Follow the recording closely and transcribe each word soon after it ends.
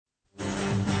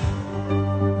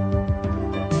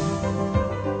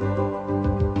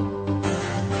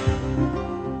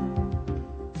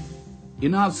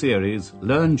In our series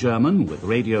Learn German with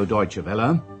Radio Deutsche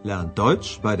Welle, Lernt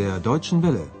Deutsch bei der Deutschen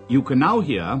Welle. you can now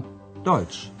hear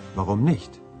Deutsch, warum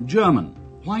nicht? German,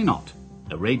 Why Not?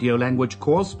 A radio language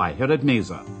course by Herrad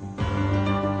Meese.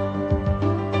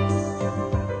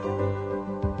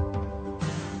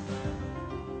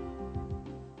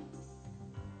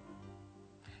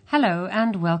 Hello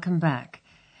and welcome back.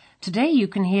 Today you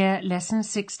can hear Lesson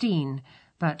 16,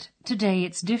 but today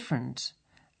it's different.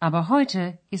 Aber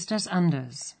heute ist das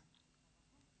anders.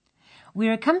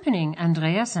 We're accompanying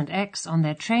Andreas and X on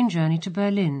their train journey to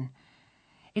Berlin.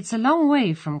 It's a long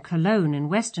way from Cologne in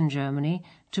western Germany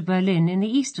to Berlin in the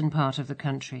eastern part of the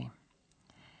country.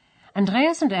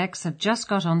 Andreas and X have just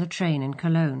got on the train in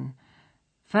Cologne.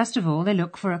 First of all, they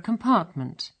look for a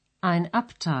compartment, ein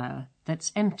Abteil,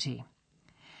 that's empty.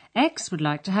 X would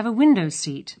like to have a window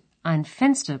seat, ein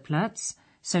Fensterplatz,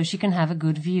 so she can have a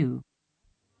good view.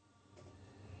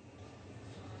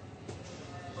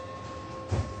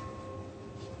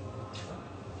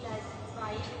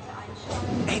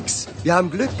 Ex, wir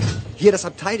haben Glück. Hier, das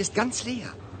Abteil ist ganz leer.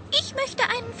 Ich möchte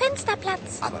einen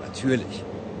Fensterplatz. Aber natürlich.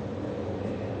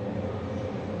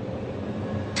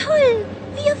 Toll,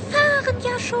 wir fahren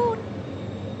ja schon.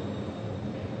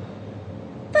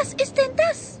 Was ist denn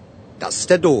das? Das ist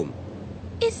der Dom.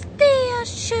 Ist der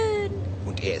schön.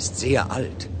 Und er ist sehr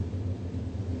alt.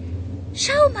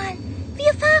 Schau mal,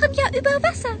 wir fahren ja über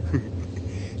Wasser.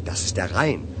 Das ist der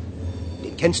Rhein.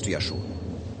 Den kennst du ja schon.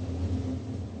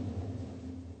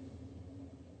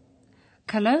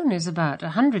 Cologne is about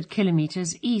 100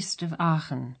 kilometers east of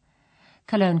Aachen.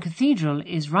 Cologne Cathedral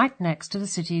is right next to the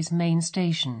city's main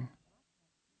station.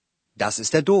 Das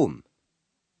ist der Dom.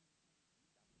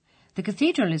 The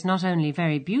cathedral is not only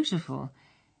very beautiful,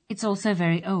 it's also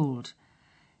very old.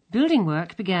 Building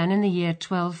work began in the year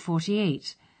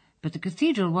 1248, but the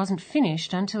cathedral wasn't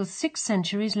finished until 6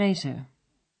 centuries later.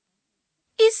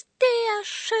 Ist der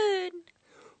schön.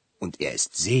 Und er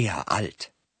ist sehr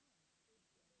alt.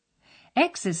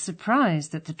 X is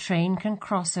surprised that the train can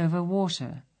cross over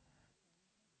water.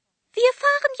 Wir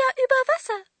fahren ja über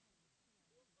Wasser.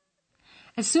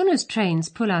 As soon as trains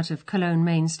pull out of Cologne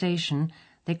main station,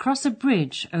 they cross a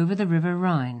bridge over the River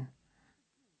Rhine.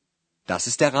 Das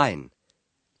ist der Rhein.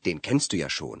 Den kennst du ja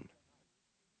schon.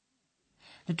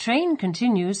 The train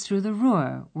continues through the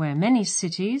Ruhr, where many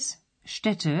cities,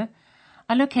 Städte,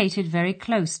 are located very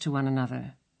close to one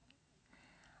another.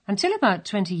 Until about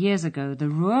 20 years ago, the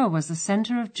Ruhr was the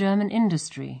center of German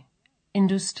industry,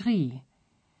 Industrie.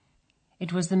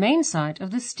 It was the main site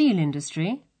of the steel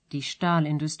industry, die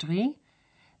Stahlindustrie,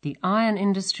 the iron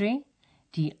industry,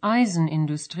 die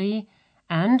Eisenindustrie,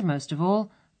 and, most of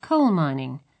all, coal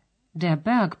mining, der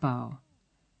Bergbau.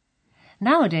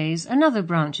 Nowadays, another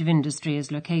branch of industry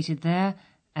is located there,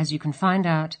 as you can find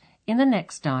out in the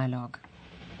next dialogue.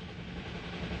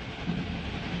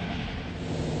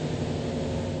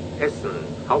 Essen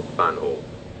Hauptbahnhof.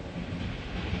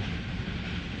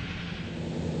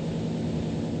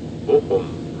 Bochum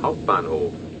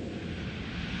Hauptbahnhof.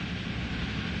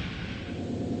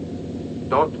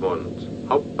 Dortmund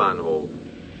Hauptbahnhof.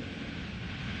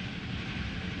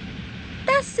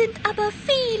 Das sind aber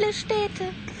viele Städte.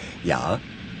 Ja,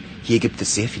 hier gibt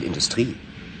es sehr viel Industrie.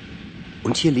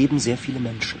 Und hier leben sehr viele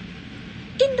Menschen.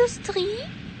 Industrie?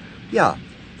 Ja,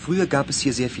 früher gab es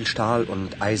hier sehr viel Stahl-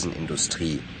 und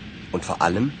Eisenindustrie. Und vor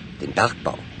allem den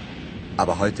Bergbau.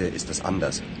 Aber heute ist es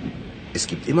anders. Es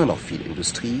gibt immer noch viel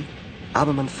Industrie,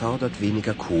 aber man fördert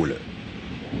weniger Kohle.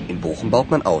 In Bochum baut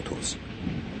man Autos.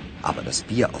 Aber das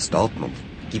Bier aus Dortmund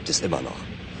gibt es immer noch.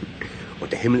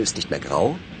 Und der Himmel ist nicht mehr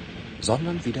grau,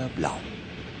 sondern wieder blau.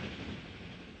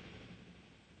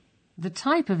 The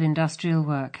type of industrial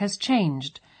work has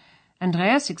changed.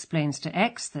 Andreas explains to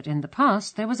X that in the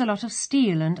past there was a lot of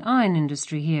steel and iron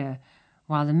industry here,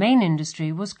 while the main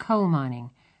industry was coal mining.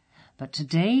 But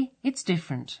today it's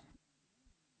different.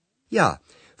 Ja,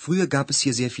 früher gab es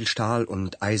hier sehr viel Stahl-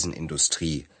 und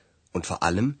Eisenindustrie. Und vor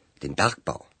allem den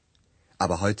Bergbau.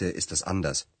 Aber heute ist es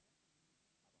anders.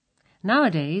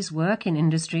 Nowadays, work in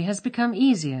industry has become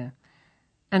easier.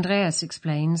 Andreas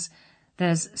explains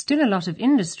there's still a lot of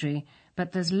industry,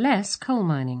 but there's less coal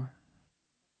mining.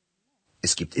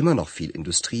 Es gibt immer noch viel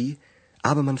Industrie,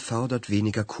 aber man fördert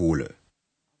weniger Kohle.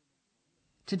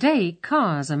 Today,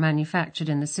 cars are manufactured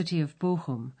in the city of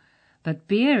Bochum, but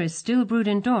beer is still brewed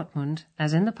in Dortmund,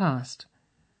 as in the past.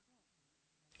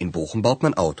 In Bochum baut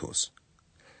man Autos.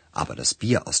 Aber das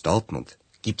Bier aus Dortmund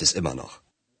gibt es immer noch.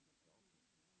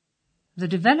 The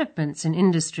developments in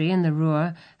industry in the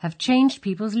Ruhr have changed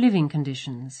people's living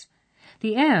conditions.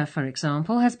 The air, for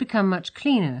example, has become much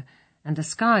cleaner, and the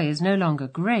sky is no longer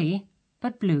grey,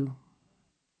 but blue.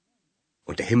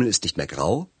 Und der Himmel ist nicht mehr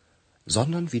grau,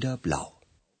 sondern wieder blau.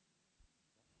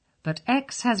 But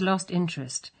X has lost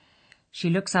interest. She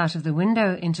looks out of the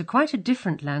window into quite a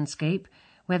different landscape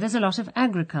where there's a lot of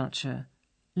agriculture,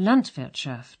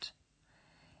 Landwirtschaft.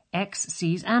 X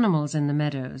sees animals in the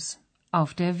meadows,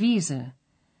 auf der Wiese.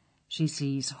 She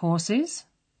sees horses,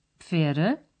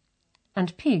 Pferde,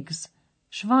 and pigs,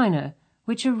 Schweine,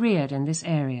 which are reared in this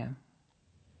area.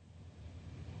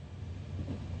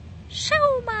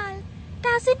 Schau mal,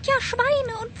 da sind ja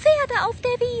Schweine und Pferde auf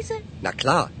der Wiese. Na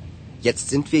klar, jetzt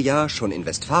sind wir ja schon in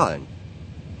Westfalen.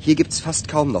 Hier gibt's fast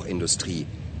kaum noch Industrie,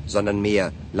 sondern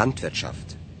mehr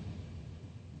Landwirtschaft.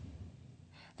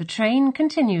 The train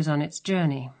continues on its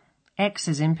journey. X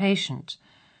is impatient.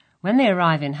 When they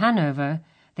arrive in Hanover,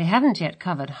 they haven't yet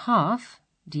covered half,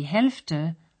 die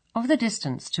Hälfte, of the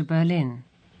distance to Berlin.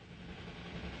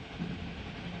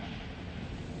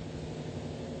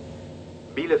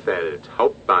 Bielefeld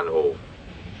Hauptbahnhof.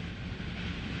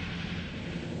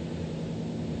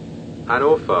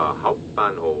 Hannover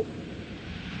Hauptbahnhof.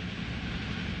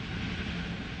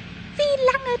 Wie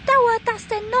lange dauert das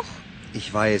denn noch?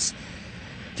 Ich weiß,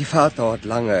 die Fahrt dauert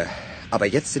lange, aber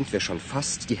jetzt sind wir schon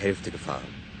fast die Hälfte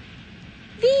gefahren.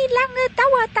 Wie lange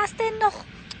dauert das denn noch?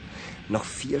 Noch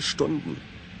 4 Stunden.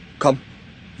 Komm,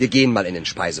 wir gehen mal in den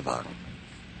Speisewagen.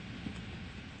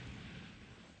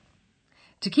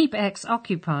 To keep X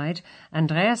occupied,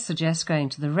 Andreas suggests going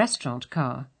to the restaurant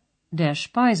car, der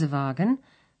Speisewagen,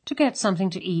 to get something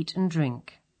to eat and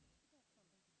drink.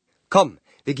 Komm,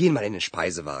 wir gehen mal in den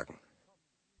Speisewagen.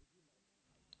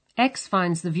 X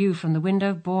finds the view from the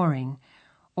window boring.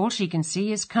 All she can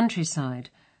see is countryside,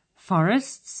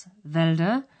 forests,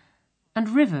 Wälder, and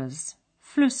rivers,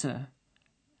 Flüsse.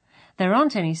 There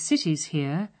aren't any cities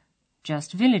here,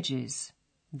 just villages,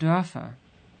 Dörfer.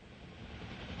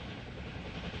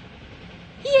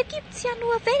 Hier gibt's ja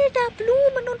nur Wälder,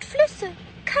 Blumen und Flüsse.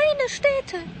 Keine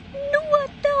Städte, nur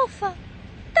Dörfer.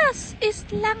 Das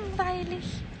ist langweilig.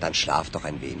 Dann schlaf doch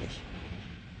ein wenig.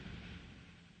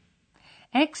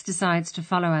 X decides to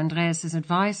follow Andreas's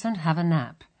advice and have a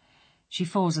nap. She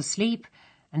falls asleep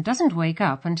and doesn't wake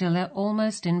up until they're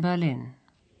almost in Berlin.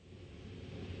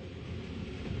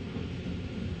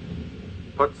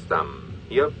 Potsdam.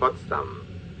 Hier Potsdam.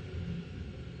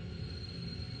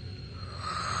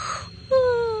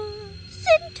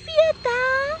 Sind wir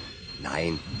da?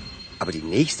 Nein, aber die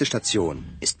nächste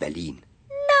Station ist Berlin.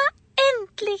 Na,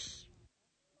 endlich!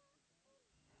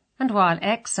 And while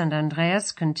X and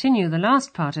Andreas continue the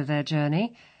last part of their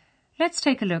journey, let's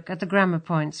take a look at the grammar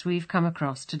points we've come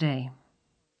across today.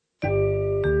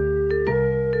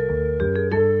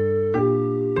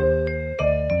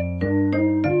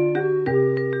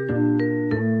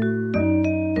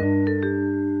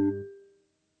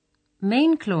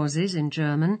 Main clauses in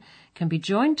German can be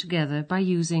joined together by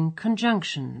using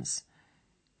conjunctions.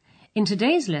 In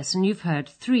today's lesson, you've heard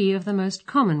 3 of the most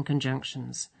common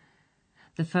conjunctions.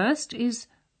 The first is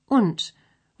und,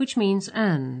 which means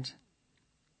and.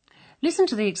 Listen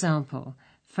to the example.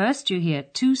 First you hear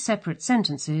 2 separate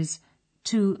sentences,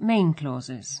 2 main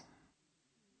clauses.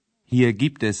 Hier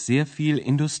gibt es sehr viel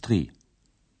Industrie.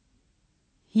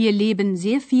 Hier leben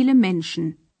sehr viele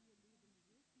Menschen.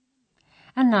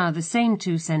 And now the same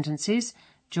 2 sentences,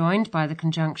 joined by the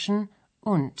conjunction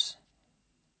und.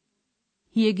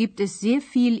 Hier gibt es sehr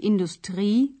viel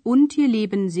Industrie und hier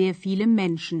leben sehr viele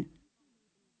Menschen.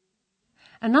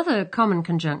 Another common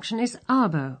conjunction is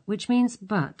aber, which means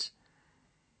but.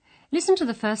 Listen to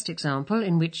the first example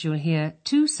in which you'll hear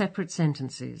 2 separate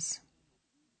sentences.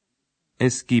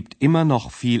 Es gibt immer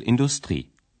noch viel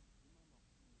Industrie.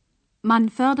 Man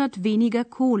fördert weniger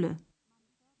Kohle.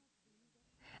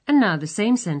 And now the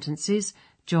same sentences,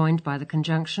 joined by the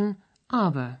conjunction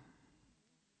aber.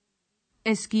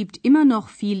 Es gibt immer noch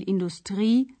viel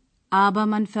Industrie, aber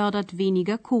man fördert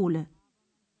weniger Kohle.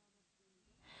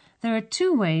 There are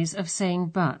 2 ways of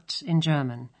saying but in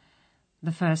German.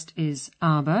 The first is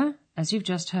aber, as you've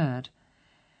just heard.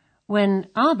 When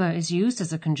aber is used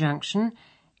as a conjunction,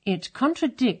 it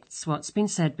contradicts what's been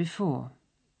said before.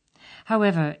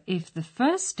 However, if the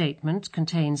first statement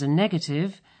contains a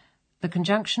negative, the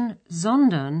conjunction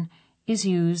sondern is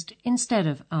used instead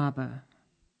of aber.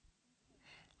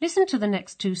 Listen to the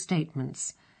next 2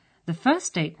 statements. The first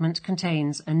statement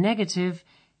contains a negative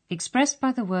expressed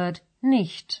by the word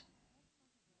nicht.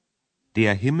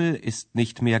 Der Himmel ist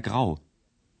nicht mehr grau.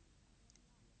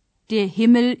 Der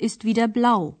Himmel ist wieder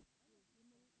blau.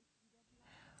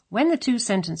 When the 2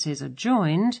 sentences are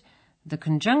joined, the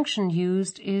conjunction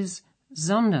used is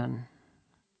sondern.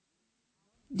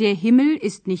 Der Himmel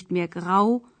ist nicht mehr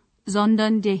grau,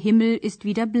 sondern der Himmel ist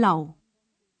wieder blau.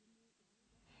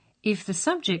 If the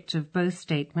subject of both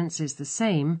statements is the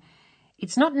same,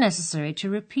 it's not necessary to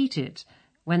repeat it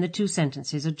when the two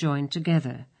sentences are joined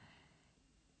together.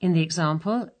 In the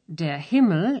example, der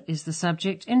Himmel is the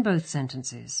subject in both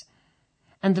sentences,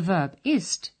 and the verb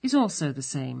ist is also the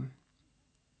same.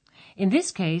 In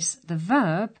this case, the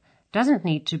verb doesn't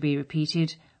need to be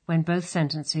repeated when both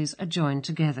sentences are joined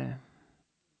together.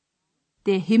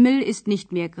 Der Himmel ist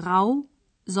nicht mehr grau,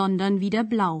 sondern wieder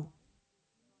blau.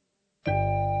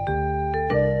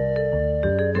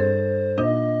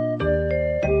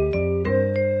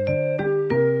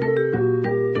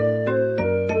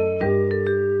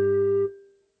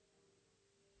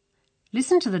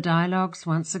 Listen to the dialogues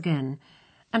once again,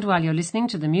 and while you're listening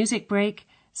to the music break,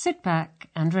 sit back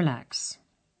and relax.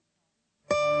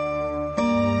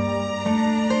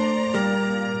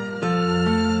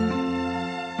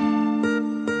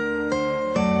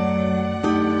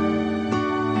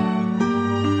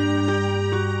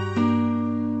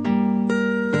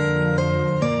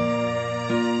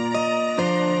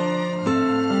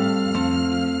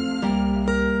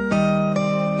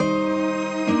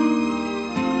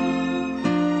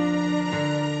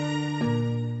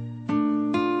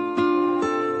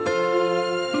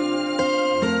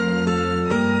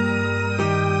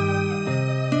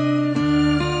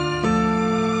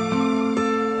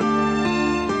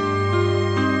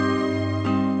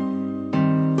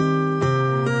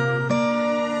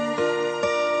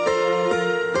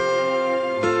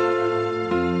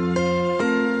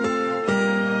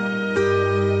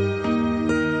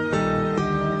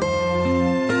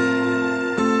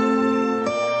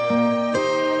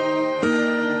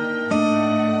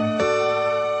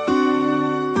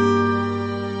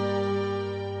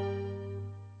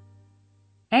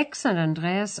 X and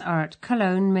Andreas are at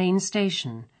Cologne main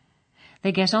station.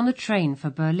 They get on the train for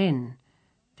Berlin.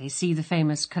 They see the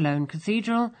famous Cologne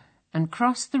Cathedral and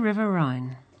cross the River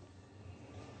Rhine.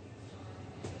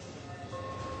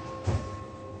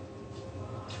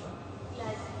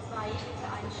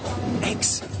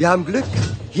 Ex, wir haben Glück.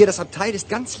 Hier, das Abteil ist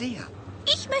ganz leer.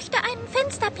 Ich möchte einen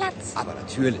Fensterplatz. Aber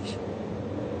natürlich.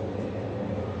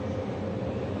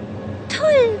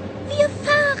 Toll, wir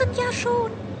fahren ja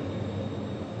schon.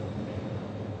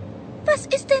 Was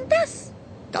ist denn das?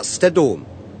 Das ist der Dom.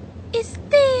 Ist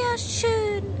der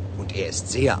schön. Und er ist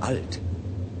sehr alt.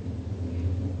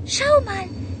 Schau mal,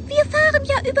 wir fahren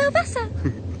ja über Wasser.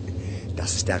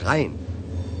 Das ist der Rhein.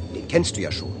 Den kennst du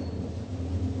ja schon.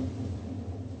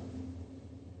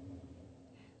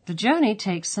 The journey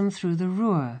takes them through the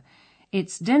Ruhr.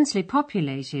 It's densely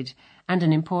populated and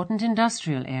an important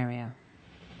industrial area.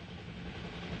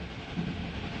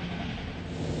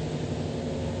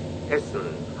 Essen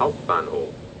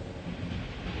Hauptbahnhof.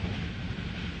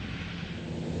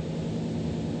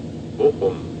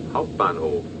 Bochum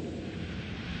Hauptbahnhof.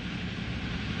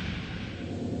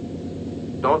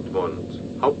 Dortmund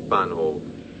Hauptbahnhof.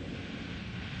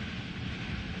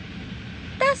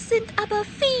 Das sind aber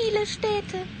viele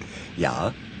Städte.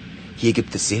 Ja, hier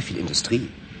gibt es sehr viel Industrie.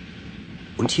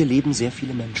 Und hier leben sehr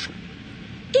viele Menschen.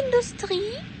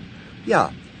 Industrie?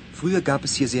 Ja, früher gab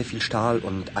es hier sehr viel Stahl-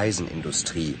 und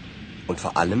Eisenindustrie. Und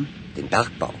vor allem den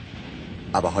Bergbau.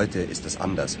 Aber heute ist es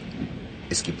anders.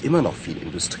 Es gibt immer noch viel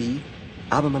Industrie,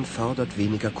 aber man fördert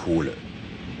weniger Kohle.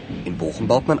 In Bochum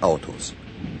baut man Autos.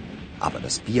 Aber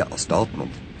das Bier aus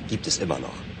Dortmund gibt es immer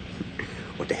noch.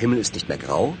 Und der Himmel ist nicht mehr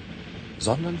grau,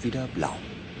 sondern wieder blau.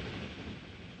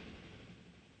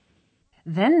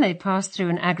 Then they pass through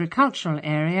an agricultural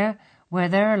area where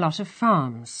there are a lot of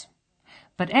farms.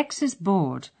 But X is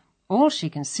bored. All she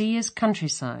can see is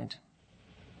countryside.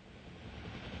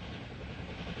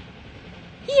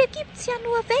 Hier gibt's ja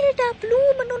nur Wälder,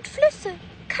 Blumen und Flüsse.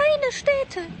 Keine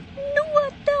Städte, nur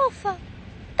Dörfer.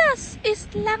 Das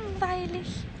ist langweilig.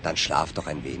 Dann schlaf doch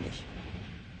ein wenig.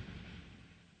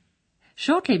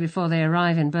 Shortly before they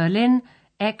arrive in Berlin,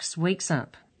 X wakes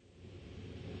up.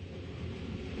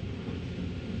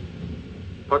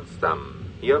 Potsdam,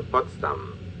 hier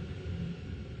Potsdam.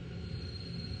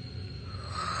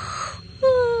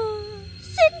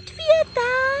 Sind wir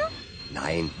da?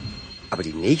 Nein, aber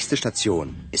die nächste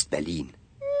Station ist Berlin.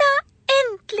 Na,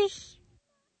 endlich!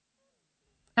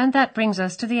 And that brings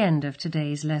us to the end of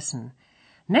today's lesson.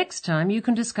 Next time you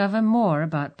can discover more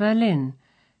about Berlin.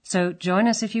 So join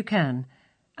us if you can.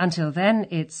 Until then,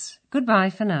 it's goodbye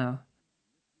for now.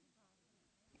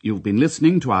 You've been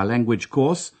listening to our language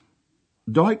course,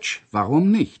 Deutsch,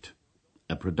 warum nicht?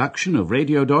 A production of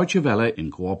Radio Deutsche Welle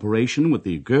in cooperation with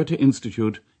the Goethe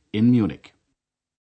Institute in Munich.